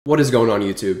What is going on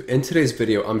YouTube? In today's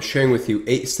video, I'm sharing with you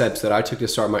 8 steps that I took to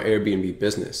start my Airbnb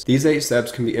business. These 8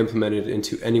 steps can be implemented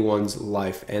into anyone's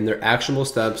life and they're actionable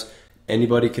steps.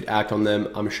 Anybody could act on them.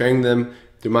 I'm sharing them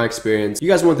through my experience. You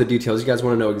guys want the details. You guys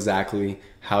want to know exactly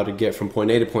how to get from point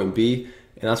A to point B,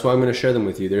 and that's why I'm going to share them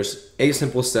with you. There's 8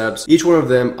 simple steps. Each one of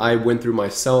them I went through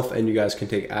myself, and you guys can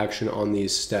take action on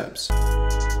these steps.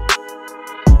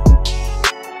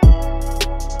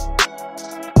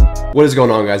 What is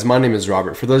going on, guys? My name is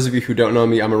Robert. For those of you who don't know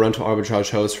me, I'm a rental arbitrage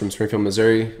host from Springfield,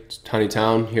 Missouri. It's a tiny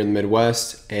town here in the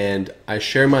Midwest, and I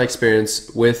share my experience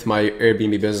with my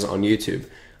Airbnb business on YouTube.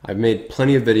 I've made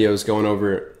plenty of videos going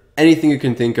over anything you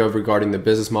can think of regarding the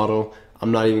business model.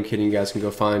 I'm not even kidding. You guys can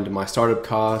go find my startup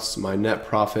costs, my net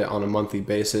profit on a monthly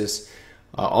basis.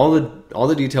 All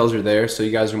the details are there, so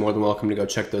you guys are more than welcome to go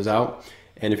check those out.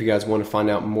 And if you guys want to find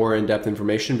out more in-depth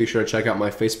information, be sure to check out my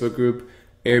Facebook group,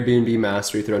 Airbnb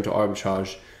Mastery through Rental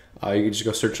Arbitrage. You can just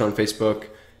go search it on Facebook,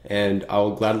 and I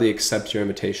will gladly accept your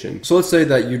invitation. So let's say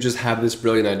that you just have this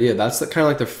brilliant idea. That's kind of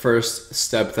like the first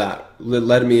step that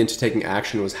led me into taking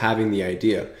action, was having the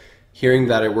idea. Hearing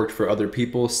that it worked for other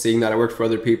people, seeing that it worked for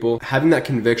other people, having that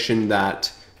conviction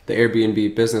that the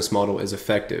Airbnb business model is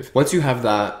effective. Once you have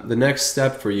that, the next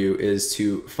step for you is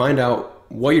to find out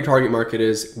what your target market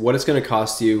is, what it's going to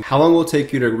cost you, how long will it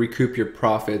take you to recoup your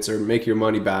profits or make your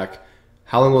money back,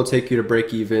 how long will it take you to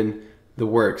break even, the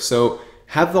work. So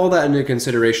have all that into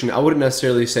consideration. I wouldn't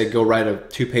necessarily say go write a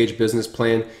 2-page business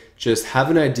plan. Just have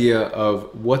an idea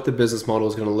of what the business model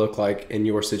is going to look like in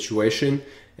your situation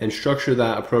and structure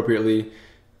that appropriately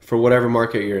for whatever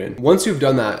market you're in. Once you've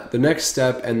done that, the next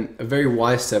step, and a very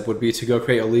wise step, would be to go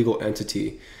create a legal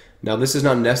entity. Now, this is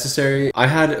not necessary. I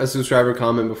had a subscriber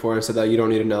comment before and said that you don't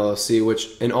need an LLC,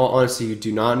 which in all honesty, you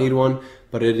do not need one,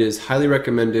 but it is highly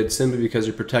recommended simply because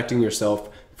you're protecting yourself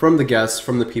from the guests,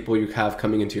 from the people you have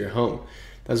coming into your home.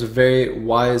 That's very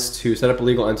wise to set up a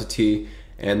legal entity,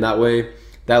 and that way,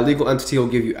 that legal entity will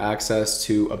give you access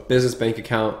to a business bank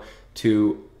account,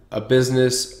 to a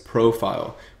business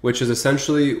profile, which is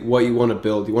essentially what you want to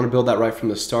build. You want to build that right from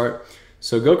the start.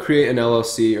 So go create an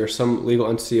LLC or some legal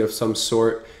entity of some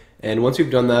sort, and once you've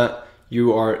done that,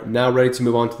 you are now ready to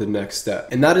move on to the next step,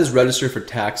 and that is register for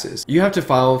taxes. You have to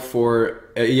file for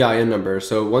an EIN number.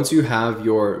 So once you have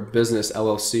your business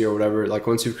LLC or whatever, like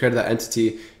once you've created that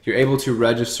entity, you're able to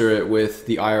register it with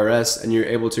the IRS, and you're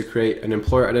able to create an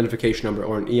employer identification number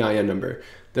or an EIN number.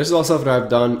 This is all stuff that I've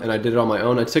done, and I did it on my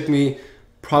own. It took me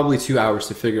probably 2 hours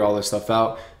to figure all this stuff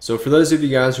out. So for those of you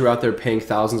guys who are out there paying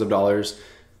thousands of dollars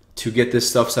to get this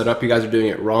stuff set up, you guys are doing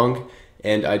it wrong.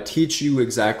 And I teach you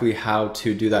exactly how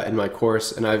to do that in my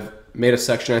course, and I've made a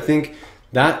section. I think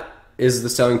that is the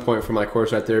selling point for my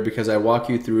course right there, because I walk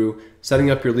you through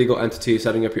setting up your legal entity,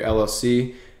 setting up your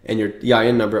LLC and your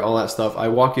EIN number, all that stuff. I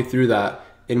walk you through that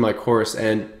in my course,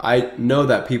 and I know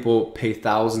that people pay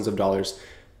thousands of dollars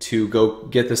to go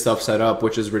get this stuff set up,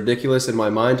 which is ridiculous in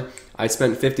my mind. I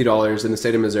spent $50 in the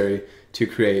state of Missouri to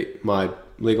create my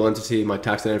legal entity, my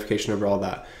tax identification number, all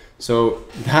that. So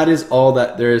that is all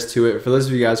that there is to it. For those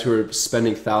of you guys who are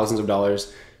spending thousands of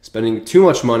dollars, spending too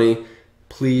much money,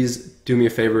 please do me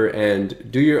a favor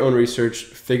and do your own research,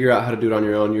 figure out how to do it on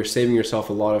your own. You're saving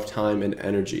yourself a lot of time and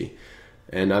energy.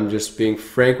 And I'm just being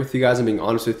frank with you guys, I'm being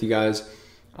honest with you guys.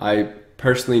 I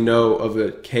personally know of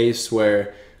a case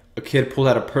where a kid pulled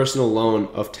out a personal loan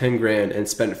of 10 grand and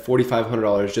spent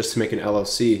 $4,500 just to make an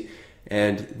LLC.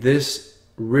 And this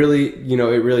really,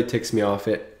 it really ticks me off.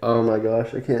 Oh my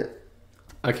gosh,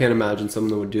 I can't imagine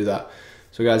someone would do that.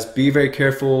 So guys, be very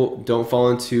careful. Don't fall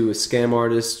into a scam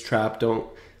artist trap. Don't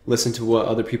listen to what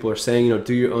other people are saying.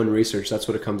 Do your own research. That's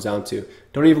what it comes down to.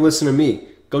 Don't even listen to me.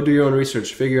 Go do your own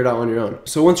research. Figure it out on your own.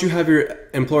 So once you have your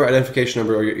employer identification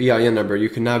number or your EIN number, you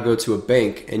can now go to a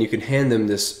bank and you can hand them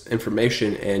this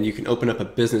information, and you can open up a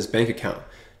business bank account.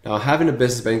 Now, having a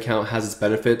business bank account has its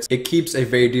benefits. It keeps a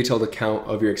very detailed account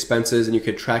of your expenses, and you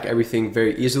can track everything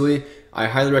very easily. I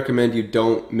highly recommend you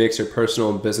don't mix your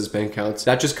personal and business bank accounts.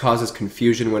 That just causes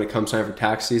confusion when it comes time for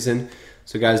tax season.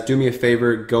 So guys, do me a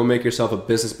favor, go make yourself a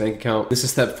business bank account. This is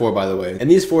step 4, by the way. And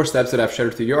these 4 steps that I've shared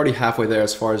with you, you're already halfway there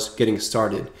as far as getting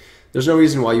started. There's no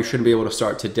reason why you shouldn't be able to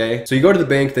start today. So you go to the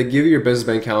bank, they give you your business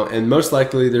bank account, and most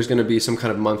likely there's gonna be some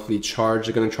kind of monthly charge.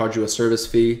 They're gonna charge you a service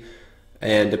fee.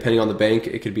 And depending on the bank,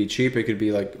 it could be cheap, it could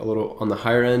be like a little on the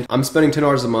higher end. I'm spending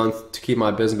 $10 a month to keep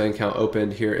my business bank account open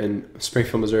here in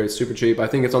Springfield, Missouri. It's super cheap. I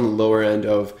think it's on the lower end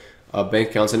of bank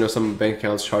accounts. I know some bank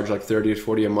accounts charge like $30 to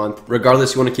 $40 a month.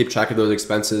 Regardless, you want to keep track of those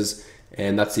expenses,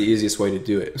 and that's the easiest way to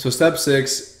do it. So step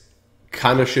 6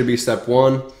 kind of should be step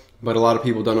 1, but a lot of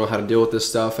people don't know how to deal with this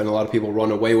stuff, and a lot of people run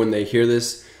away when they hear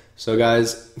this. So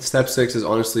guys, step 6 is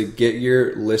honestly get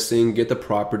your listing, get the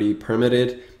property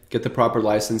permitted, get the proper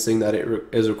licensing that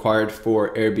is required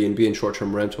for Airbnb and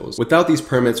short-term rentals. Without these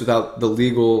permits, without the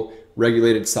legal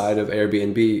regulated side of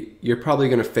Airbnb, you're probably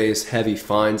gonna face heavy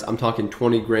fines. I'm talking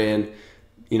 20 grand,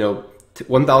 you know,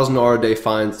 $1,000 a day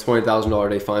fines, $20,000 a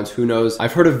day fines, who knows.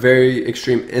 I've heard of very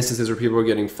extreme instances where people are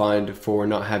getting fined for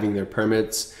not having their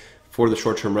permits for the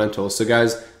short-term rentals. So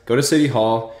guys, go to City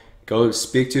Hall, go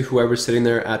speak to whoever's sitting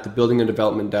there at the building and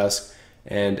development desk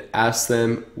and ask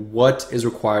them what is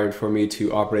required for me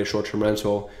to operate a short-term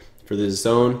rental for this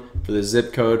zone, for this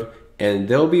zip code, and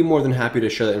they'll be more than happy to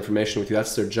share that information with you.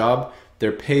 That's their job.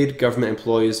 They're paid government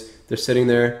employees. They're sitting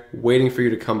there waiting for you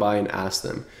to come by and ask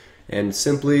them. And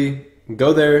simply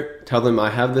go there, tell them I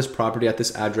have this property at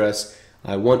this address.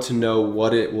 I want to know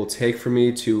what it will take for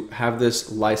me to have this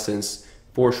license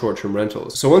for short-term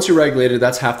rentals. So once you're regulated,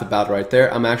 that's half the battle right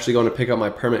there. I'm actually going to pick up my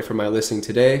permit for my listing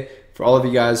today. For all of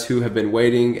you guys who have been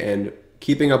waiting and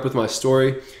keeping up with my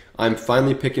story, I'm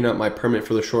finally picking up my permit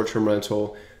for the short-term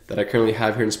rental that I currently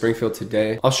have here in Springfield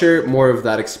today. I'll share more of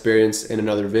that experience in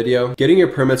another video. Getting your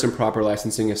permits and proper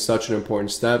licensing is such an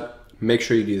important step. Make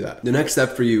sure you do that. The next step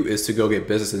for you is to go get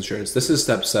business insurance. This is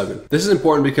step 7. This is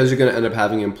important because you're gonna end up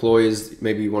having employees.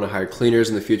 Maybe you wanna hire cleaners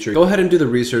in the future. Go ahead and do the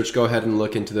research. Go ahead and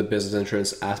look into the business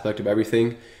insurance aspect of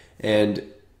everything. And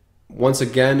once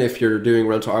again, if you're doing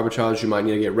rental arbitrage, you might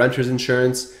need to get renter's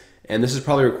insurance. And this is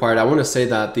probably required. I wanna say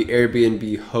that the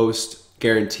Airbnb host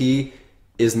guarantee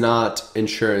is not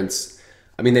insurance.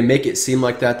 I mean, they make it seem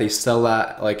like that. They sell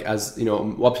that like as, you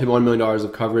know, up to $1 million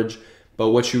of coverage.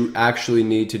 But what you actually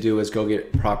need to do is go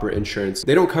get proper insurance.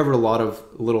 They don't cover a lot of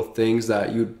little things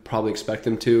that you'd probably expect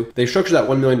them to. They structure that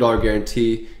 $1 million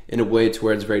guarantee in a way to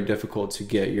where it's very difficult to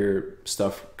get your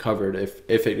stuff covered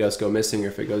if it does go missing or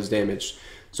if it goes damaged.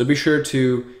 So be sure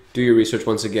to do your research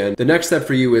once again. The next step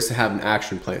for you is to have an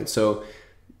action plan. So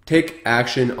take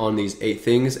action on these 8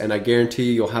 things and I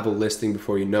guarantee you'll have a listing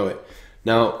before you know it.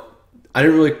 Now, I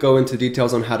didn't really go into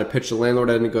details on how to pitch the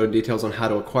landlord. I didn't go into details on how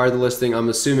to acquire the listing. I'm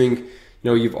assuming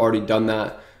you've already done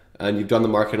that and you've done the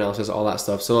market analysis, all that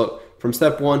stuff. So from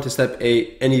step 1 to step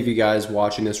 8, any of you guys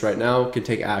watching this right now can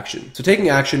take action. So taking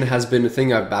action has been a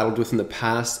thing I've battled with in the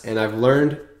past, and I've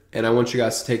learned, and I want you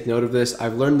guys to take note of this,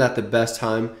 I've learned that the best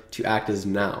time to act is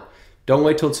now. Don't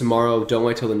wait till tomorrow, don't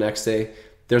wait till the next day.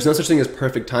 There's no such thing as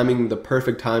perfect timing. The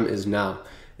perfect time is now.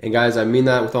 And guys, I mean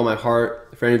that with all my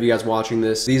heart. For any of you guys watching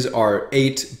this, these are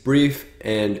 8 brief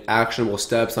and actionable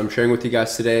steps I'm sharing with you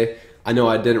guys today. I know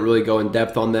I didn't really go in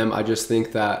depth on them. I just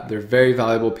think that they're very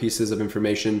valuable pieces of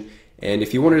information. And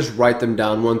if you want to just write them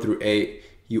down 1 through 8,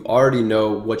 you already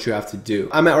know what you have to do.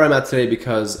 I'm at where I'm at today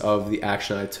because of the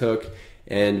action I took.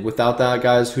 And without that,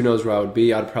 guys, who knows where I would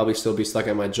be? I'd probably still be stuck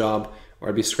at my job, or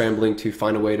I'd be scrambling to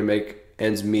find a way to make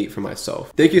ends meet for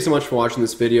myself. Thank you so much for watching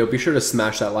this video. Be sure to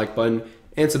smash that like button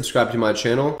and subscribe to my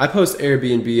channel. I post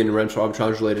Airbnb and rental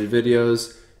arbitrage related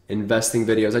videos, investing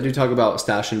videos. I do talk about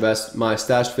Stash Invest. My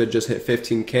Stash vid just hit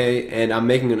 15K and I'm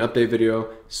making an update video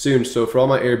soon. So for all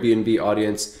my Airbnb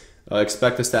audience,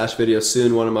 expect a Stash video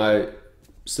soon. One of my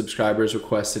subscribers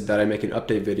requested that I make an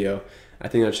update video. I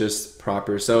think that's just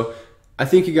proper. So I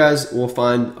think you guys will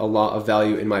find a lot of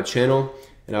value in my channel,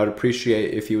 and I would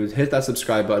appreciate if you would hit that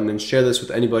subscribe button and share this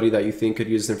with anybody that you think could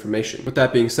use this information. With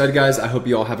that being said, guys, I hope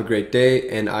you all have a great day,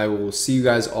 and I will see you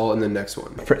guys all in the next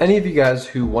one. For any of you guys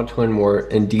who want to learn more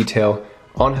in detail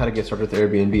on how to get started with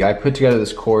Airbnb, I put together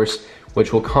this course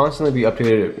which will constantly be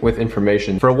updated with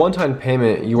information. For a one-time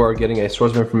payment, you are getting a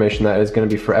source of information that is going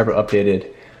to be forever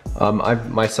updated. I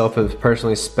myself have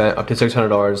personally spent up to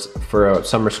 $600 for a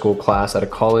summer school class at a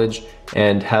college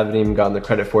and haven't even gotten the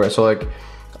credit for it. So like,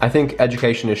 I think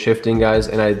education is shifting, guys,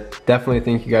 and I definitely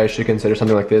think you guys should consider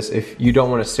something like this if you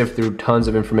don't want to sift through tons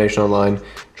of information online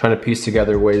trying to piece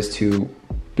together ways to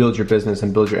build your business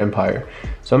and build your empire.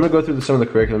 So I'm gonna go through some of the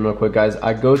curriculum real quick, guys.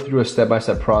 I go through a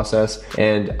step-by-step process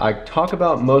and I talk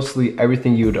about mostly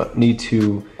everything you would need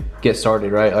to get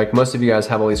started, right? Like most of you guys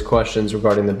have all these questions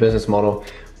regarding the business model.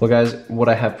 Well guys, what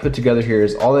I have put together here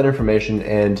is all that information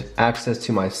and access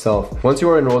to myself. Once you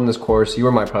are enrolled in this course, you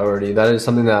are my priority. That is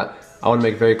something that I want to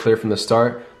make very clear from the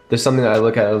start. This is something that I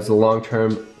look at as a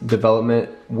long-term development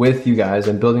with you guys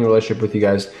and building a relationship with you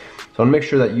guys. So I want to make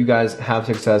sure that you guys have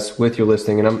success with your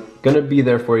listing, and I'm going to be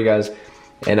there for you guys,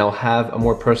 and I'll have a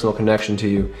more personal connection to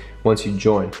you once you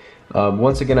join.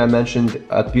 Once again, I mentioned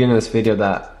at the beginning of this video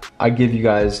that I give you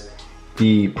guys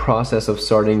the process of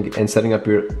starting and setting up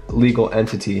your legal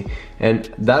entity,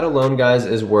 and that alone, guys,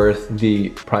 is worth the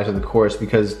price of the course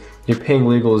because you're paying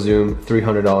LegalZoom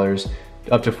 $300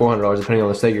 up to $400 depending on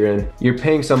the state you're in. You're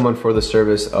paying someone for the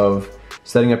service of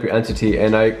setting up your entity.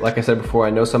 And like I said before, I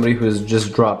know somebody who has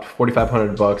just dropped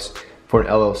 4,500 bucks for an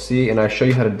LLC, and I show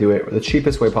you how to do it the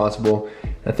cheapest way possible.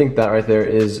 I think that right there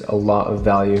is a lot of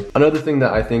value. Another thing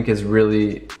that I think is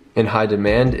really in high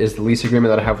demand is the lease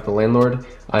agreement that I have with the landlord.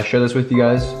 I share this with you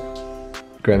guys.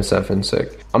 Graham's effing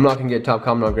sick. I'm not gonna get top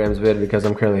comment on Graham's vid because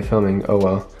I'm currently filming, oh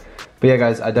well. But yeah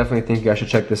guys, I definitely think you guys should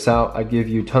check this out. I give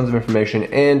you tons of information,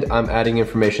 and I'm adding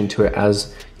information to it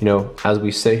as, you know, as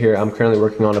we sit here. I'm currently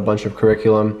working on a bunch of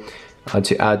curriculum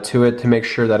to add to it to make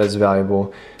sure that it's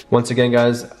valuable. Once again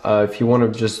guys, if you wanna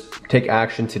just take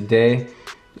action today,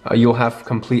 you'll have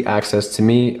complete access to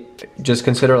me. Just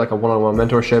consider like a one-on-one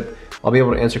mentorship. I'll be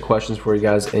able to answer questions for you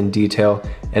guys in detail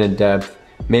and in depth,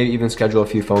 maybe even schedule a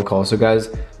few phone calls. So guys,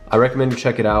 I recommend you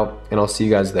check it out, and I'll see you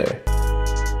guys there.